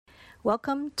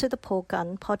Welcome to the Paul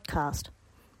Gunn Podcast.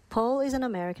 Paul is an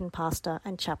American pastor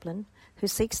and chaplain who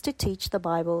seeks to teach the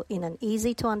Bible in an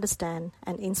easy-to-understand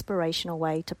and inspirational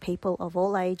way to people of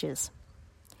all ages.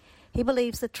 He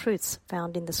believes the truths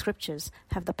found in the Scriptures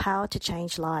have the power to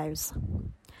change lives.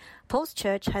 Paul's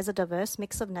church has a diverse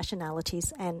mix of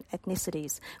nationalities and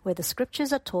ethnicities where the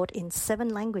Scriptures are taught in 7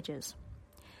 languages.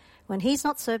 When he's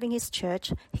not serving his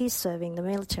church, he's serving the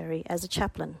military as a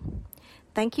chaplain.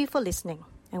 Thank you for listening,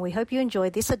 and we hope you enjoy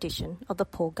this edition of the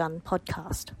Paul Gunn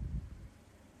Podcast.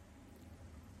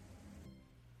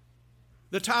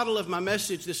 The title of my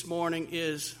message this morning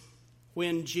is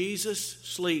When Jesus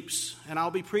Sleeps, and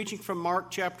I'll be preaching from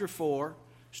Mark chapter 4,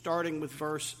 starting with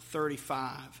verse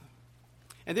 35.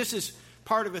 And this is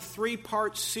part of a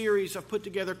 3-part series I've put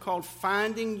together called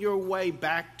Finding Your Way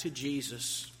Back to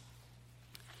Jesus.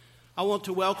 I want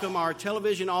to welcome our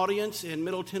television audience in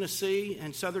Middle Tennessee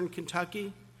and Southern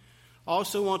Kentucky. I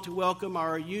also want to welcome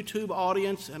our YouTube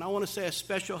audience, and I want to say a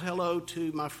special hello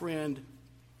to my friend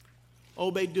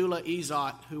Obaidullah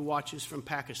Izzat, who watches from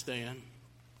Pakistan.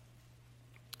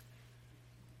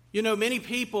 You know, many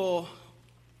people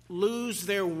lose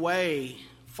their way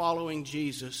following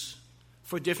Jesus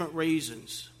for different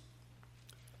reasons.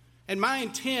 And my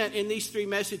intent in these 3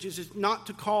 messages is not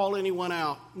to call anyone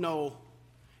out, no.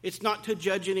 It's not to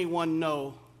judge anyone,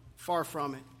 no. Far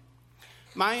from it.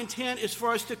 My intent is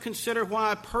for us to consider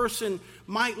why a person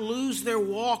might lose their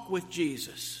walk with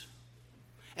Jesus.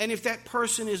 And if that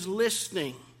person is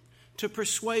listening, to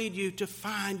persuade you to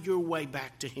find your way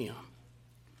back to Him.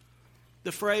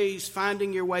 The phrase,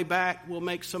 finding your way back, will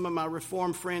make some of my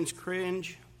Reformed friends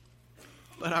cringe,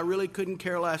 but I really couldn't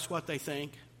care less what they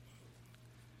think.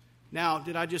 Now,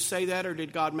 did I just say that, or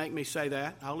did God make me say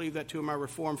that? I'll leave that to my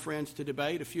Reformed friends to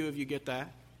debate. A few of you get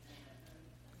that.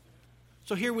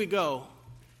 So here we go.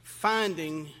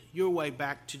 Finding your way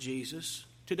back to Jesus.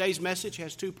 Today's message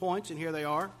has 2 points, and here they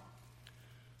are.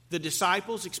 The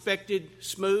disciples expected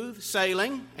smooth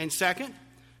sailing, and second,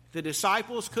 the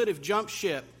disciples could have jumped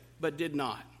ship, but did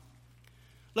not.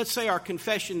 Let's say our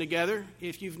confession together.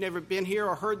 If you've never been here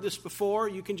or heard this before,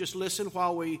 you can just listen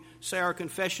while we say our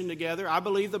confession together. I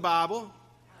believe the Bible.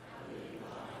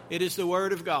 It is the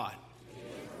Word of God.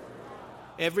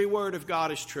 Every word of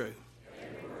God is true.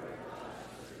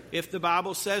 If the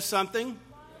Bible says something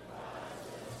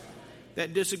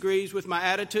that disagrees with my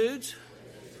attitudes,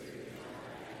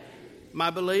 my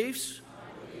beliefs,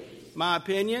 my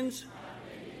opinions,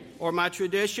 or my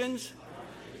traditions,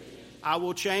 I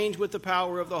will change with the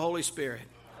power of the Holy Spirit.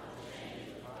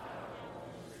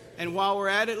 And while we're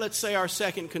at it, let's say our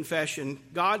second confession.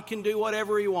 God can do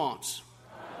whatever He wants.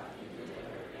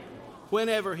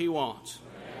 Whenever He wants.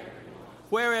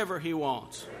 Wherever He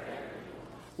wants.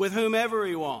 With whomever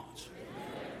He wants.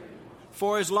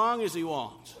 For as long as He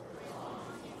wants.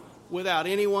 Without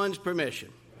anyone's permission.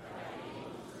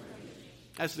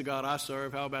 That's the God I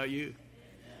serve. How about you?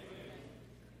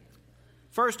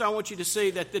 First, I want you to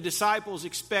see that the disciples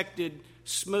expected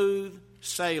smooth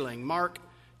sailing. Mark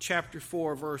chapter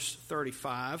 4, verse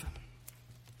 35.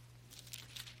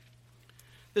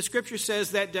 The scripture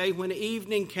says, that day when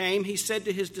evening came, He said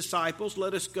to His disciples,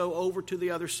 let us go over to the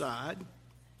other side.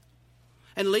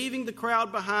 And leaving the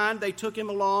crowd behind, they took Him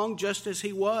along just as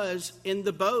He was in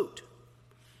the boat.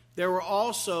 There were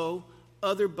also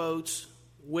other boats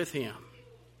with Him.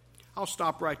 I'll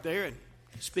stop right there and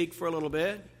speak for a little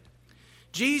bit.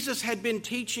 Jesus had been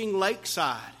teaching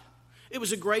lakeside. It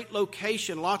was a great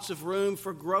location, lots of room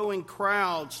for growing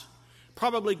crowds,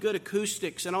 probably good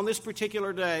acoustics. And on this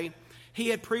particular day, He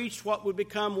had preached what would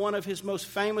become one of His most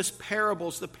famous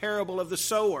parables, the parable of the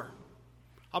sower.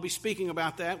 I'll be speaking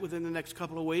about that within the next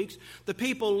couple of weeks. The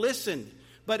people listened,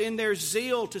 but in their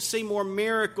zeal to see more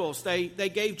miracles, they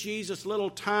gave Jesus little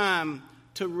time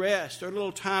to rest or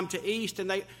little time to eat,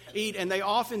 and they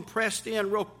often pressed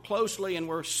in real closely and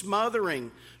were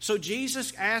smothering. So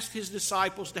Jesus asked His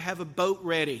disciples to have a boat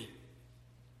ready.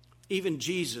 Even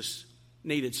Jesus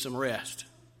needed some rest.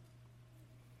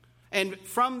 And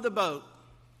from the boat,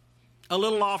 a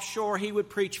little offshore, He would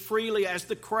preach freely as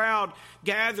the crowd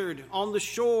gathered on the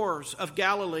shores of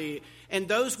Galilee, and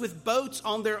those with boats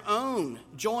on their own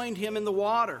joined Him in the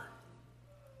water.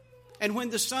 And when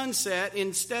the sun set,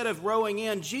 instead of rowing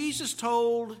in, Jesus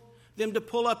told them to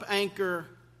pull up anchor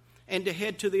and to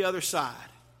head to the other side.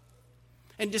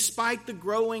 And despite the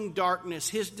growing darkness,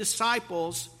 His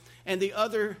disciples and the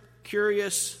other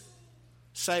curious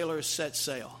sailors set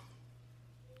sail.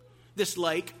 This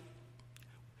lake,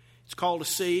 it's called a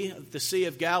sea, the Sea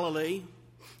of Galilee.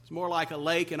 It's more like a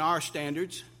lake in our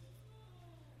standards.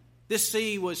 This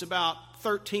sea was about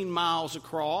 13 miles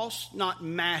across, not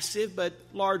massive, but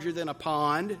larger than a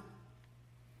pond.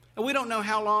 And we don't know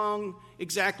how long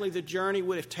exactly the journey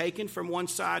would have taken from one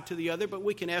side to the other, but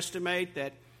we can estimate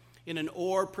that in an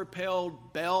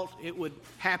oar-propelled belt, it would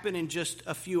happen in just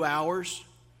a few hours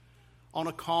on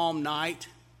a calm night.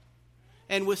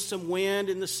 And with some wind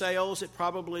in the sails, it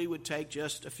probably would take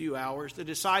just a few hours. The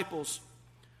disciples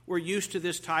were used to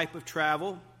this type of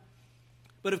travel.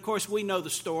 But of course, we know the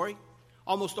story.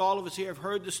 Almost all of us here have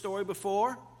heard the story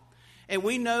before. And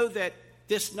we know that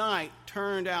this night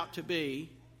turned out to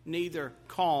be neither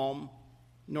calm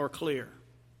nor clear.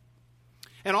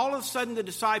 And all of a sudden, the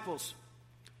disciples,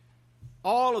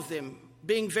 all of them,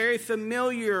 being very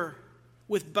familiar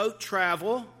with boat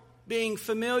travel, being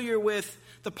familiar with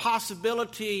the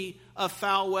possibility of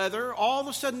foul weather, all of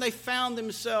a sudden they found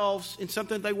themselves in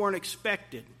something they weren't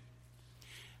expected.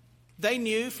 They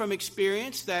knew from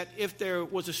experience that if there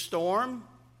was a storm,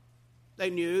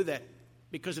 they knew that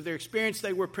because of their experience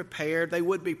they were prepared, they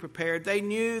would be prepared. They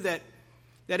knew that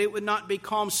it would not be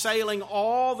calm sailing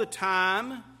all the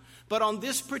time, but on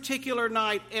this particular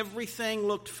night everything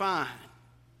looked fine.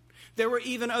 There were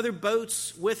even other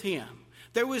boats with him.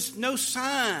 There was no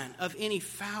sign of any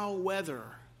foul weather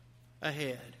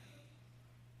ahead.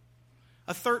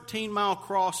 A 13-mile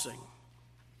crossing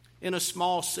in a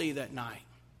small sea that night.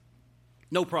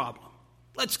 No problem.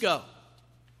 Let's go.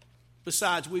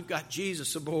 Besides, we've got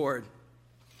Jesus aboard.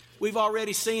 We've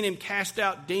already seen him cast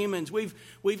out demons.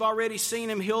 We've already seen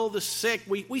him heal the sick.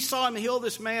 We saw him heal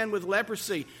this man with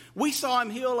leprosy. We saw him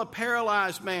heal a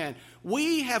paralyzed man.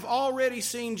 We have already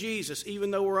seen Jesus,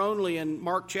 even though we're only in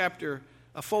Mark chapter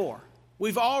 4.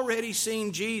 We've already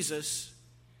seen Jesus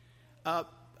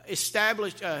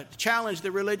challenge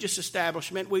the religious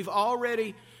establishment. We've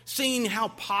already seen how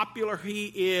popular he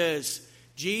is.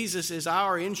 Jesus is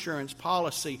our insurance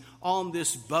policy on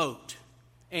this boat.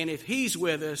 And if he's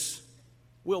with us,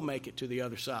 we'll make it to the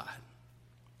other side.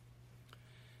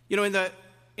 You know,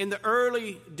 in the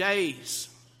early days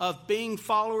of being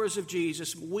followers of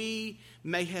Jesus, we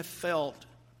may have felt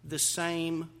the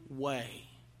same way.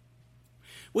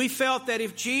 We felt that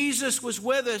if Jesus was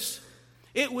with us,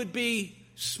 it would be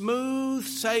smooth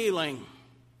sailing.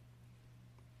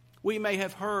 We may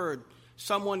have heard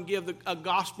someone give a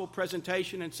gospel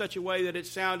presentation in such a way that it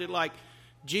sounded like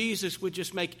Jesus would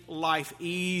just make life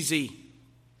easy.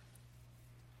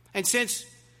 And since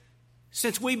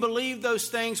we believe those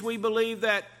things, we believe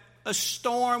that a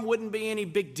storm wouldn't be any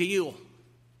big deal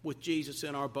with Jesus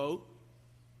in our boat.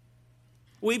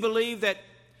 We believe that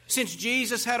since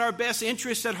Jesus had our best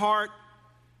interests at heart,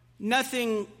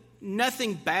 nothing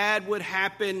bad would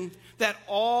happen, that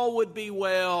all would be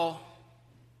well.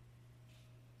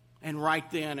 And right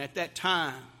then, at that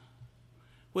time,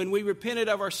 when we repented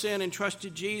of our sin and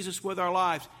trusted Jesus with our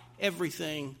lives,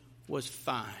 everything was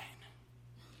fine.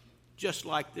 Just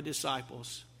like the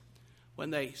disciples,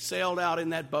 when they sailed out in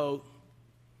that boat,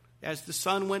 as the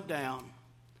sun went down,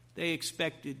 they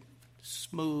expected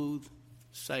smooth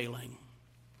sailing.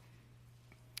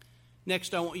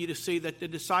 Next, I want you to see that the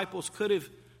disciples could have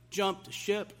jumped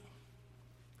ship,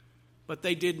 but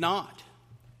they did not.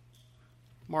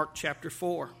 Mark chapter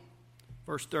 4,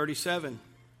 verse 37.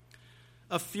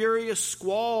 A furious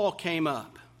squall came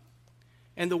up,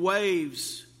 and the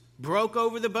waves broke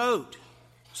over the boat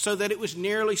so that it was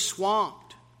nearly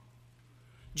swamped.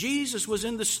 Jesus was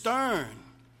in the stern,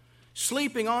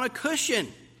 sleeping on a cushion.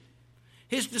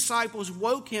 His disciples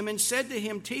woke him and said to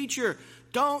him, "Teacher,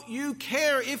 don't you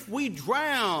care if we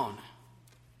drown?"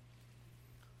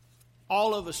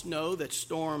 All of us know that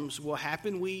storms will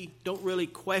happen. We don't really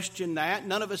question that.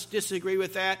 None of us disagree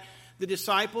with that. The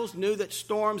disciples knew that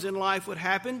storms in life would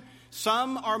happen.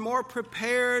 Some are more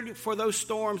prepared for those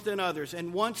storms than others.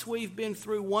 And once we've been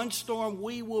through one storm,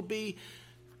 we will be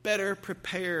better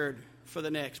prepared for the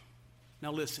next.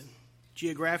 Now listen,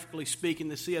 geographically speaking,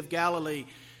 the Sea of Galilee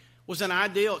was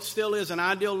it still is an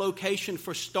ideal location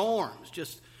for storms,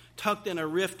 just tucked in a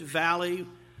rift valley.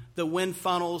 The wind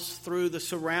funnels through the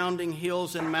surrounding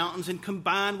hills and mountains, and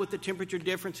combined with the temperature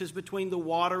differences between the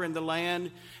water and the land,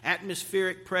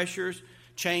 atmospheric pressures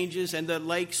changes, and the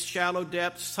lake's shallow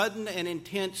depths, sudden and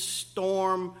intense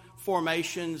storm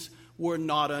formations were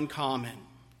not uncommon.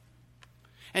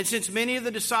 And since many of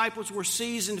the disciples were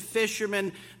seasoned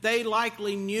fishermen, they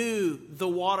likely knew the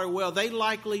water well. They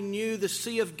likely knew the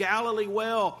Sea of Galilee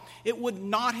well. It would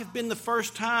not have been the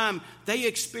first time they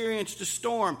experienced a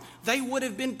storm. They would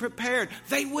have been prepared.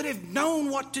 They would have known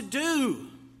what to do.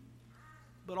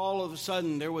 But all of a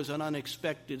sudden, there was an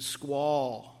unexpected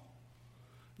squall.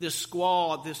 This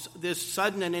squall, this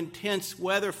sudden and intense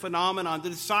weather phenomenon. The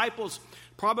disciples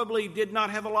probably did not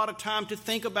have a lot of time to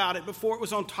think about it before it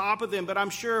was on top of them. But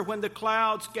I'm sure when the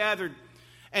clouds gathered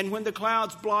and when the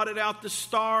clouds blotted out the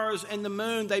stars and the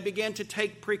moon, they began to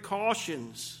take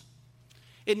precautions.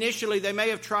 Initially, they may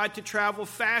have tried to travel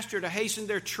faster to hasten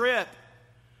their trip,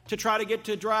 to try to get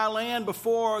to dry land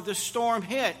before the storm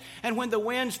hit. And when the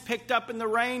winds picked up and the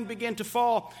rain began to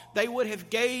fall, they would have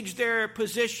gauged their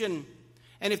position.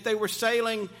 And if they were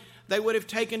sailing, they would have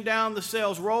taken down the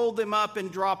sails, rolled them up,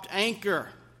 and dropped anchor.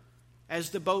 As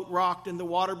the boat rocked and the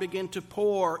water began to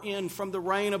pour in from the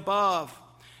rain above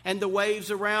and the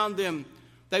waves around them,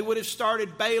 they would have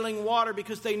started bailing water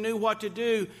because they knew what to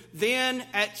do. Then,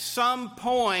 at some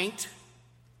point,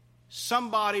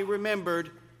 somebody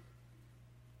remembered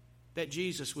that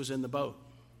Jesus was in the boat.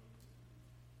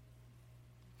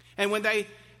 And when they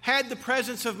had the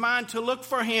presence of mind to look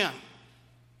for him,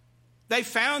 they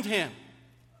found him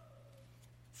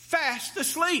fast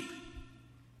asleep.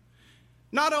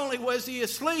 Not only was he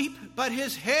asleep, but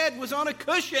his head was on a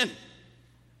cushion.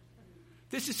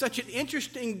 This is such an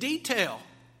interesting detail.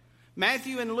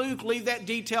 Matthew and Luke leave that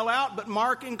detail out, but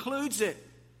Mark includes it.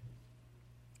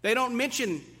 They don't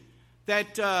mention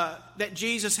that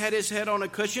Jesus had his head on a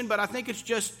cushion, but I think it's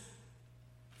just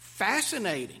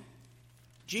fascinating.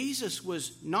 Jesus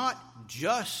was not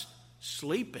just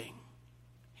sleeping.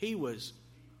 He was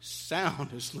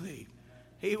sound asleep.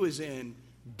 He was in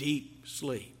deep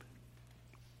sleep.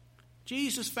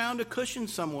 Jesus found a cushion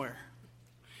somewhere.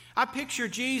 I picture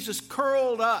Jesus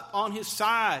curled up on his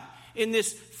side in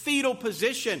this fetal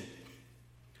position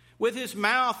with his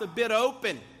mouth a bit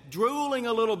open, drooling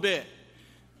a little bit,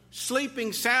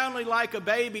 sleeping soundly like a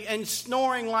baby and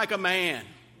snoring like a man.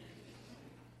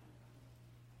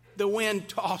 The wind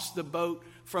tossed the boat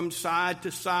from side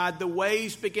to side. The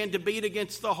waves began to beat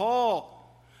against the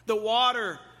hull. The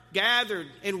water gathered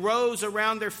and rose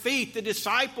around their feet. The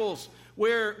disciples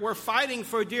were fighting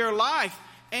for dear life,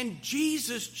 and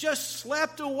Jesus just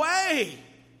slept away.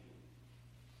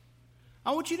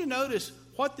 I want you to notice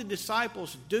what the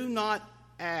disciples do not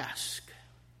ask.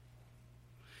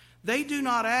 They do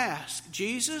not ask,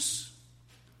 Jesus,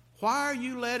 why are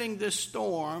you letting this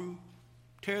storm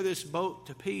tear this boat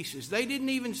to pieces? They didn't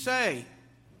even say,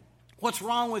 what's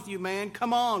wrong with you, man?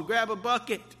 Come on, grab a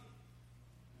bucket.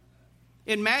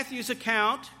 In Matthew's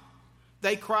account,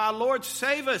 they cry, Lord,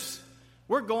 save us.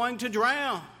 We're going to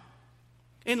drown.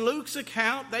 In Luke's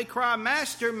account, they cry,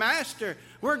 Master, Master,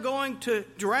 we're going to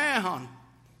drown.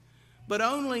 But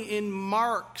only in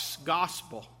Mark's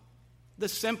gospel, the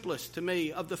simplest to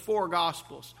me of the four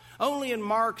gospels, only in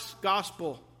Mark's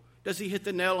gospel does he hit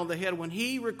the nail on the head when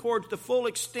he records the full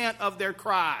extent of their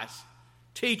cries.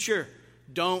 Teacher,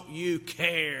 don't you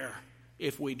care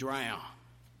if we drown?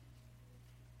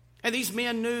 And these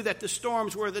men knew that the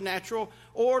storms were the natural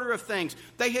order of things.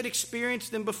 They had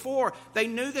experienced them before. They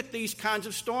knew that these kinds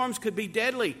of storms could be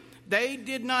deadly. They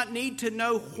did not need to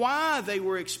know why they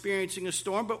were experiencing a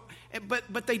storm,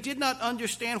 but they did not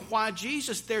understand why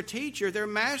Jesus, their teacher, their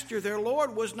master, their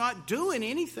Lord, was not doing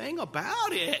anything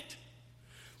about it.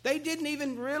 They didn't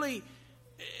even really,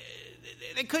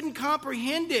 they couldn't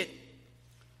comprehend it.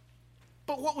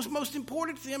 But what was most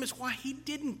important to them is why he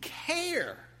didn't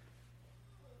care.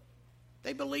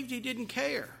 They believed he didn't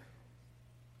care.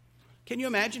 Can you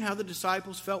imagine how the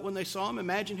disciples felt when they saw him?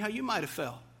 Imagine how you might have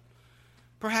felt.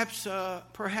 Perhaps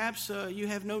you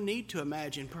have no need to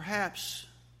imagine. Perhaps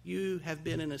you have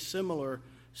been in a similar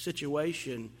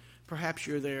situation. Perhaps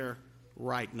you're there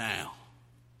right now.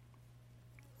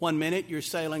 1 minute you're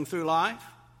sailing through life.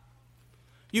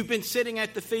 You've been sitting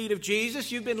at the feet of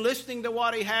Jesus. You've been listening to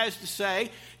what he has to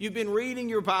say. You've been reading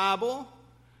your Bible.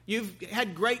 You've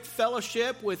had great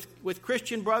fellowship with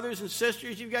Christian brothers and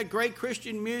sisters. You've got great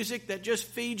Christian music that just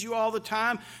feeds you all the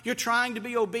time. You're trying to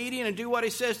be obedient and do what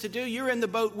he says to do. You're in the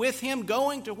boat with him,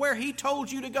 going to where he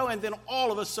told you to go. And then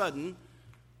all of a sudden,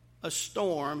 a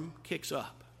storm kicks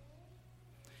up.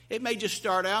 It may just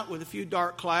start out with a few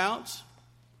dark clouds.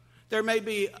 There may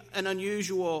be an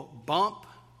unusual bump,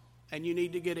 and you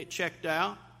need to get it checked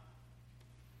out.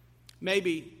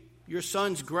 Maybe your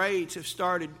son's grades have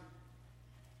started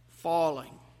falling.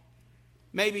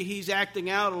 Maybe he's acting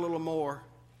out a little more.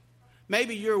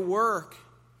 Maybe your work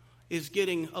is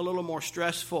getting a little more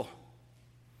stressful.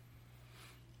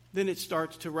 Then it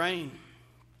starts to rain.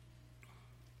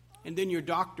 And then your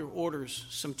doctor orders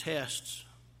some tests.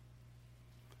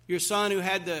 Your son who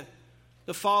had the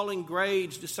falling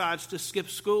grades decides to skip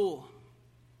school.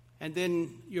 And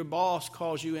then your boss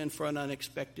calls you in for an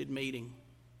unexpected meeting.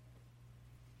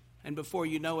 And before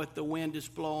you know it, the wind is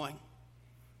blowing.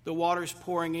 The water's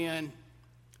pouring in.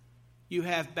 You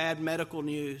have bad medical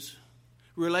news.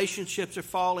 Relationships are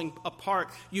falling apart.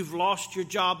 You've lost your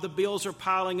job. The bills are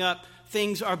piling up.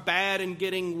 Things are bad and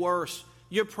getting worse.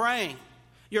 You're praying.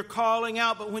 You're calling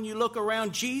out. But when you look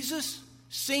around, Jesus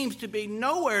seems to be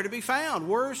nowhere to be found.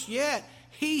 Worse yet,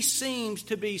 he seems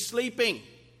to be sleeping.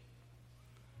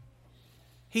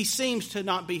 He seems to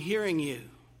not be hearing you.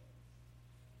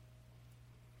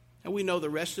 And we know the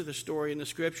rest of the story in the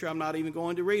scripture. I'm not even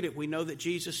going to read it. We know that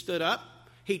Jesus stood up.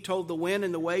 He told the wind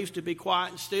and the waves to be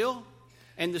quiet and still,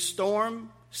 and the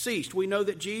storm ceased. We know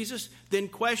that Jesus then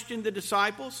questioned the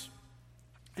disciples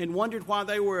and wondered why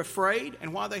they were afraid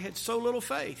and why they had so little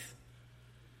faith.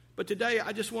 But today,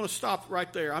 I just want to stop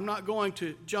right there. I'm not going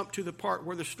to jump to the part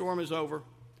where the storm is over,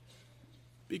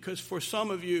 because for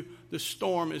some of you, the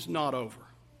storm is not over.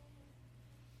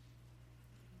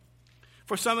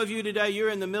 For some of you today, you're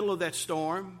in the middle of that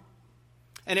storm,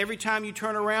 and every time you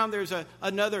turn around, there's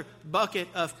another bucket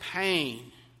of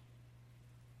pain.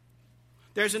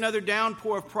 There's another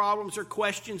downpour of problems or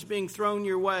questions being thrown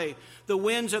your way. The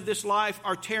winds of this life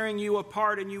are tearing you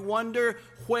apart, and you wonder,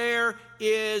 where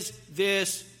is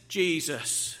this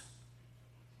Jesus?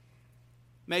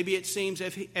 Maybe it seems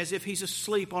as if he's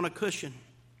asleep on a cushion.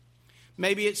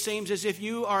 Maybe it seems as if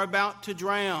you are about to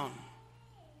drown.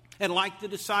 And like the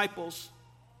disciples,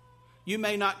 you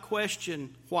may not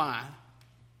question why.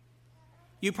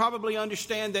 You probably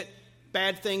understand that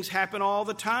bad things happen all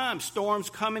the time. Storms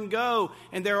come and go,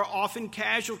 and there are often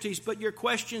casualties, but your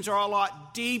questions are a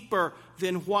lot deeper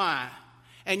than why.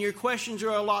 And your questions are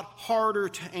a lot harder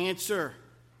to answer.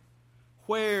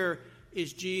 Where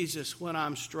is Jesus when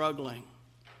I'm struggling?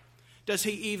 Does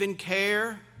he even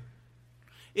care?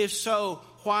 If so,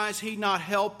 why is he not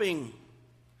helping?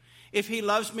 If he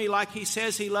loves me like he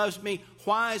says he loves me,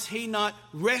 why is he not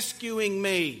rescuing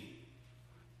me?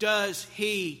 Does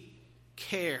he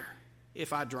care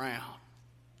if I drown?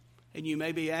 And you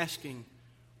may be asking,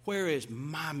 where is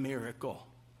my miracle?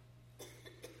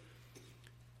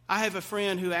 I have a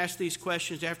friend who asked these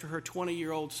questions after her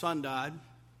 20-year-old son died.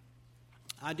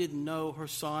 I didn't know her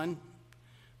son,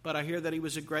 but I hear that he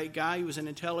was a great guy. He was an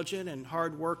intelligent and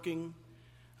hardworking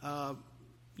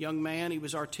young man. He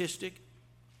was artistic.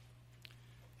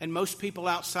 And most people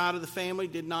outside of the family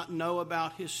did not know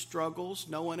about his struggles.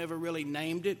 No one ever really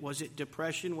named it. Was it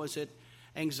depression? Was it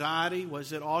anxiety?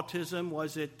 Was it autism?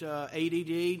 Was it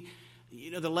ADD?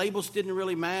 You know, the labels didn't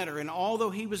really matter. And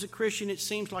although he was a Christian, it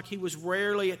seems like he was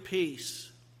rarely at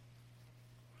peace.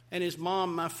 And his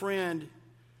mom, my friend,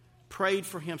 prayed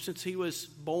for him since he was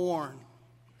born.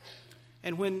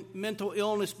 And when mental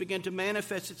illness began to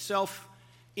manifest itself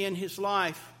in his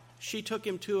life, she took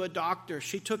him to a doctor.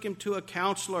 She took him to a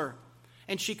counselor.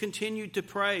 And she continued to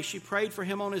pray. She prayed for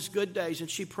him on his good days, and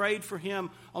she prayed for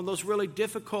him on those really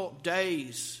difficult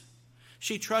days.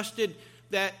 She trusted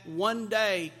that one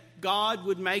day God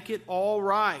would make it all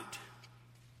right.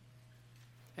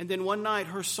 And then one night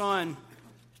her son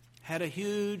had a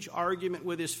huge argument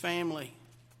with his family.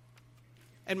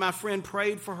 And my friend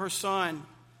prayed for her son,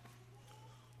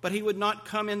 but he would not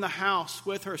come in the house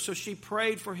with her. So she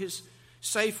prayed for his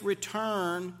safe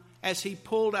return as he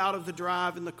pulled out of the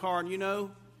drive in the car. And you know,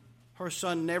 her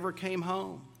son never came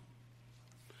home.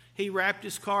 He wrapped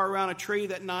his car around a tree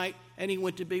that night, and he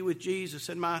went to be with Jesus.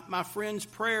 And my friend's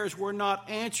prayers were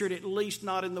not answered, at least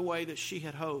not in the way that she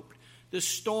had hoped. The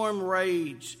storm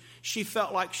raged. She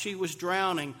felt like she was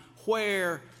drowning.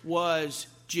 Where was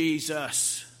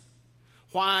Jesus?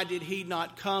 Why did he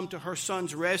not come to her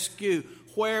son's rescue?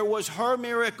 Where was her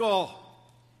miracle?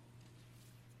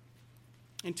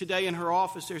 And today in her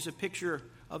office, there's a picture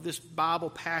of this Bible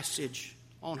passage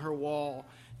on her wall.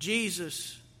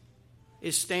 Jesus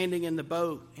is standing in the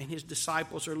boat, and his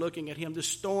disciples are looking at him. The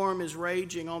storm is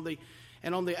raging on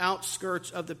the outskirts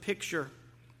of the picture,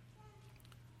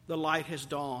 the light has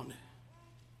dawned.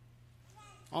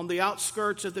 On the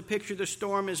outskirts of the picture, the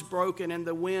storm is broken, and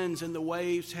the winds and the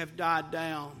waves have died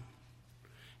down.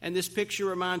 And this picture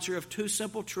reminds her of two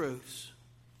simple truths.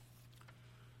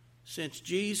 Since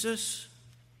Jesus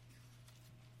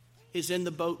is in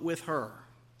the boat with her,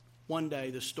 one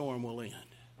day the storm will end.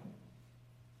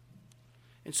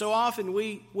 And so often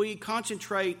we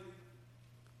concentrate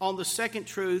on the second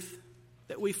truth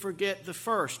that we forget the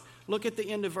first. Look at the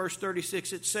end of verse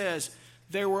 36. It says,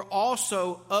 there were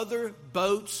also other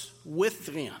boats with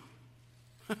them.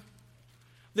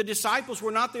 The disciples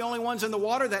were not the only ones in the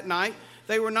water that night.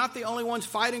 They were not the only ones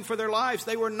fighting for their lives.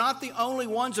 They were not the only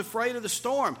ones afraid of the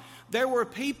storm. There were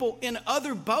people in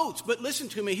other boats. But listen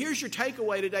to me. Here's your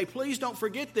takeaway today. Please don't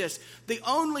forget this. The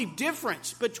only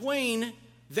difference between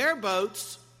their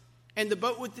boats and the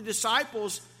boat with the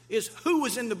disciples is who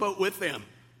was in the boat with them.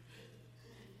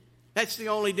 That's the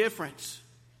only difference.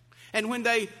 And when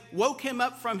they woke him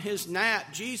up from his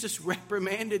nap, Jesus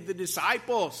reprimanded the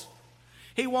disciples.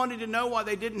 He wanted to know why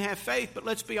they didn't have faith. But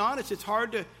let's be honest, it's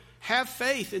hard to have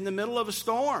faith in the middle of a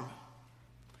storm.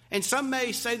 And some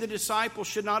may say the disciples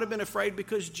should not have been afraid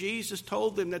because Jesus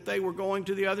told them that they were going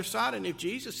to the other side. And if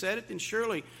Jesus said it, then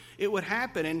surely it would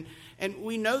happen. And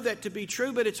we know that to be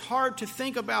true, but it's hard to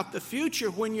think about the future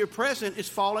when your present is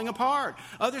falling apart.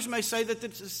 Others may say that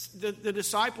the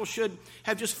disciples should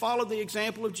have just followed the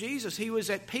example of Jesus. He was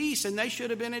at peace, and they should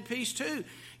have been at peace too.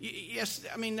 Yes,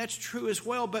 I mean, that's true as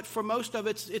well, but for most of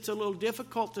it, it's a little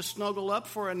difficult to snuggle up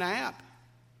for a nap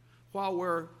while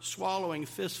we're swallowing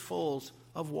fistfuls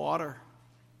of water.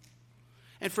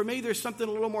 And for me, there's something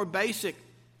a little more basic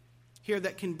here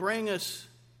that can bring us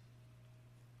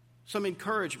some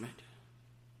encouragement.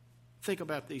 Think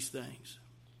about these things.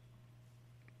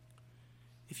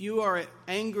 If you are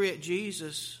angry at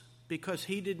Jesus because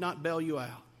he did not bail you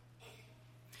out,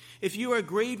 if you are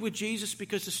agreed with Jesus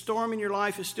because the storm in your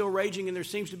life is still raging and there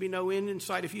seems to be no end in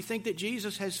sight, if you think that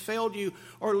Jesus has failed you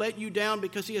or let you down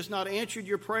because he has not answered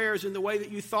your prayers in the way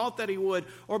that you thought that he would,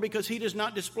 or because he does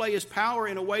not display his power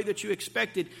in a way that you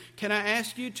expected, can I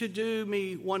ask you to do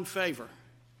me one favor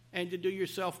and to do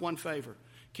yourself one favor?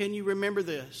 Can you remember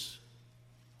this?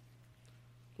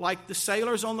 Like the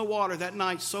sailors on the water that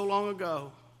night so long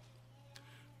ago,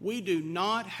 we do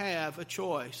not have a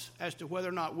choice as to whether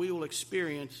or not we will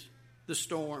experience the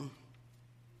storm.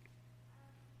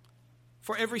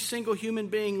 For every single human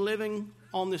being living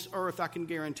on this earth, I can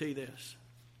guarantee this.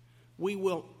 We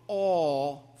will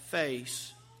all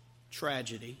face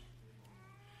tragedy.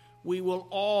 We will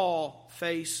all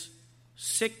face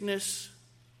sickness,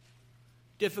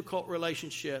 difficult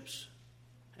relationships,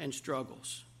 and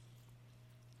struggles.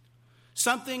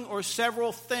 Something or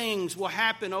several things will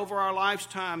happen over our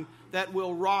lifetime that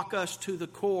will rock us to the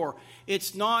core.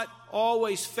 It's not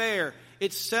always fair.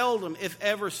 It seldom, if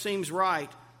ever, seems right.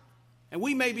 And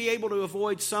we may be able to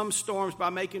avoid some storms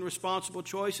by making responsible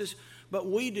choices, but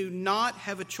we do not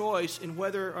have a choice in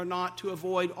whether or not to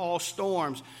avoid all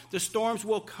storms. The storms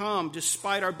will come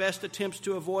despite our best attempts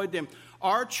to avoid them.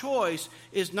 Our choice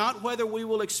is not whether we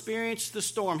will experience the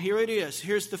storm. Here it is.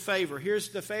 Here's the favor. Here's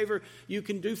the favor you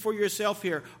can do for yourself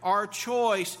here. Our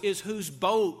choice is whose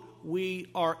boat we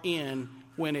are in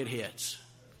when it hits.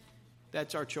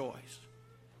 That's our choice.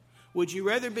 Would you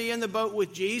rather be in the boat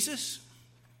with Jesus?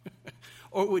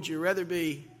 Or would you rather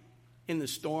be in the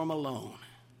storm alone?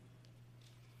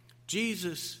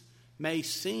 Jesus may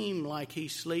seem like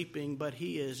he's sleeping, but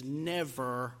he is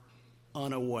never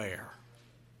unaware.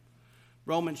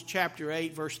 Romans chapter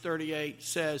 8, verse 38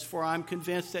 says, "For I am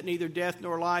convinced that neither death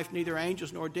nor life, neither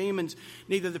angels nor demons,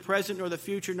 neither the present nor the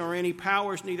future, nor any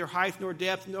powers, neither height nor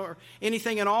depth, nor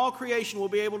anything in all creation will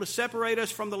be able to separate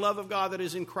us from the love of God that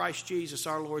is in Christ Jesus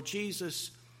our Lord."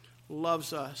 Jesus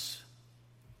loves us.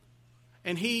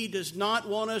 And he does not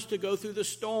want us to go through the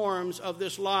storms of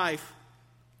this life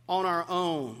on our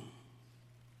own.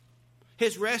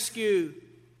 His rescue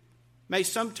may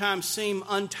sometimes seem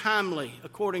untimely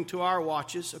according to our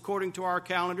watches, according to our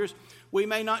calendars. We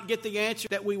may not get the answer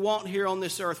that we want here on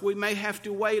this earth. We may have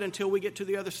to wait until we get to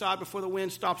the other side before the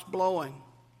wind stops blowing.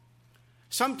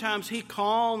 Sometimes he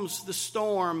calms the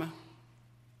storm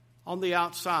on the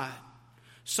outside.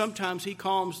 Sometimes he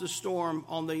calms the storm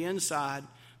on the inside,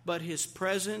 but his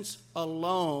presence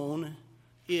alone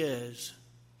is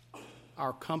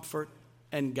our comfort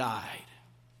and guide.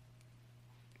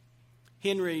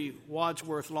 Henry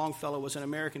Wadsworth Longfellow was an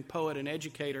American poet and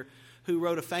educator who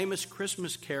wrote a famous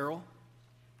Christmas carol.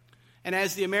 And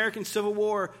as the American Civil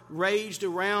War raged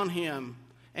around him,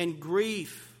 and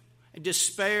grief and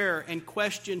despair and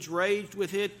questions raged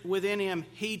within him,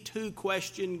 he too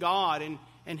questioned God.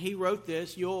 And he wrote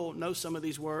this. You'll know some of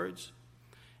these words.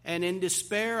 "And in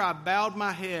despair I bowed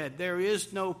my head. There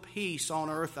is no peace on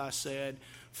earth, I said,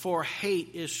 for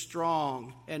hate is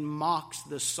strong and mocks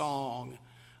the song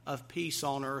of peace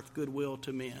on earth, goodwill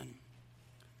to men."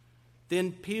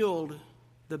 Then pealed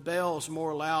the bells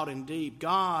more loud and deep.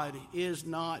 "God is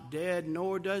not dead,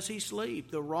 nor does he sleep.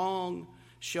 The wrong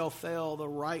shall fail, the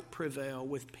right prevail,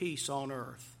 with peace on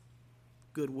earth,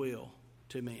 goodwill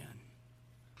to men."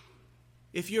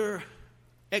 If your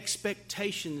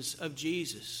expectations of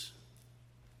Jesus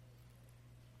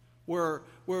were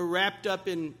wrapped up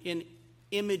in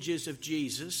images of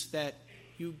Jesus that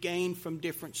you gain from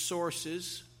different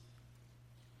sources,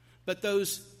 but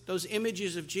those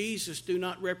images of Jesus do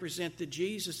not represent the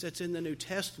Jesus that's in the New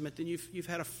Testament, then you've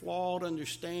had a flawed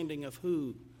understanding of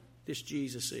who this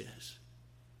Jesus is.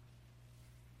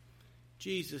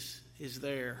 Jesus is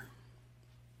there.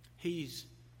 He's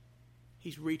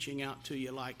reaching out to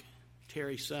you like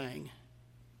Terry sang,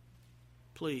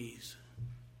 please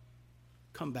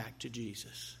come back to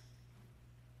Jesus.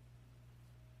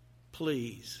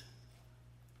 Please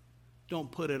don't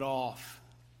put it off.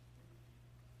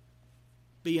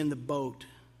 Be in the boat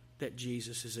that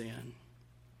Jesus is in.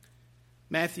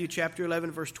 Matthew chapter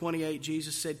 11, verse 28,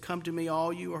 Jesus said, come to me,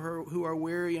 all you who are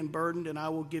weary and burdened, and I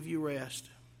will give you rest.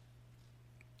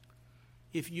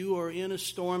 If you are in a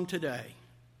storm today,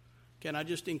 can I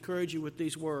just encourage you with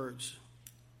these words?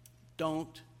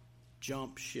 Don't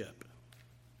jump ship.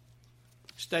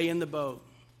 Stay in the boat.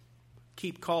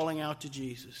 Keep calling out to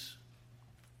Jesus.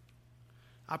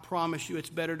 I promise you it's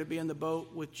better to be in the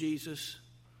boat with Jesus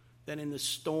than in the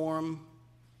storm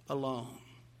alone.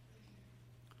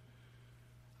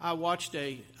 I watched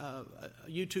a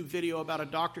YouTube video about a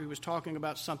doctor who was talking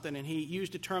about something, and he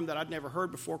used a term that I'd never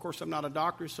heard before. Of course, I'm not a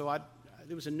doctor, so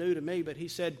it was new to me, but he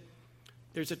said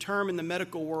there's a term in the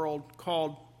medical world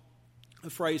a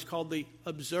phrase called the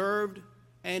observed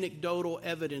anecdotal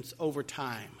evidence over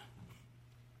time.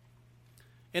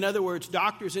 In other words,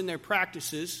 doctors in their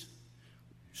practices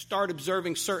start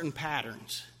observing certain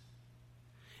patterns.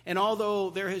 And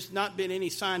although there has not been any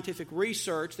scientific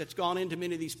research that's gone into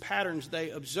many of these patterns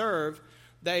they observe,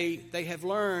 they have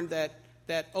learned that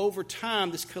over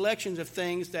time, this collections of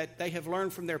things that they have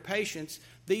learned from their patients,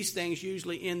 these things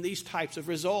usually end these types of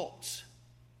results.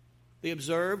 The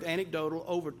observed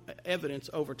anecdotal evidence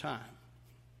over time.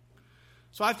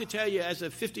 So I have to tell you, as a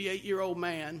 58-year-old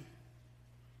man,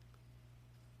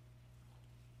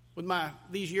 with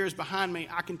these years behind me,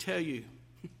 I can tell you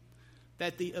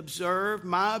that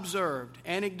my observed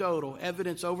anecdotal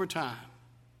evidence over time,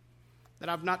 that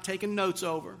I've not taken notes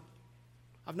over,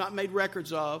 I've not made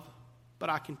records of,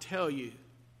 but I can tell you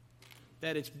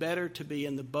that it's better to be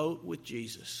in the boat with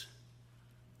Jesus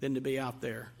than to be out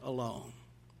there alone.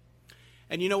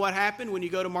 And you know what happened when you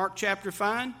go to Mark chapter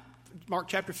 5?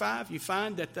 You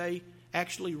find that they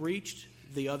actually reached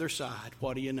the other side.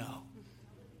 What do you know?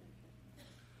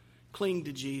 Cling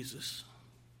to Jesus.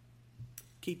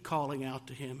 Keep calling out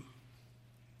to him.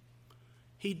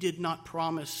 He did not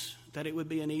promise that it would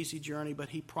be an easy journey, but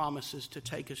he promises to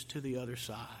take us to the other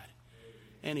side.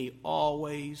 And he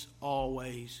always,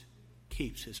 always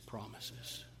keeps his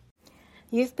promises.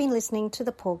 You've been listening to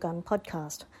the Paul Gunn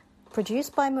Podcast,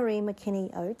 produced by Marie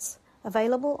McKinney Oates,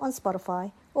 available on Spotify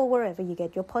or wherever you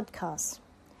get your podcasts.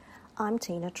 I'm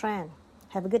Tina Tran.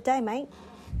 Have a good day, mate.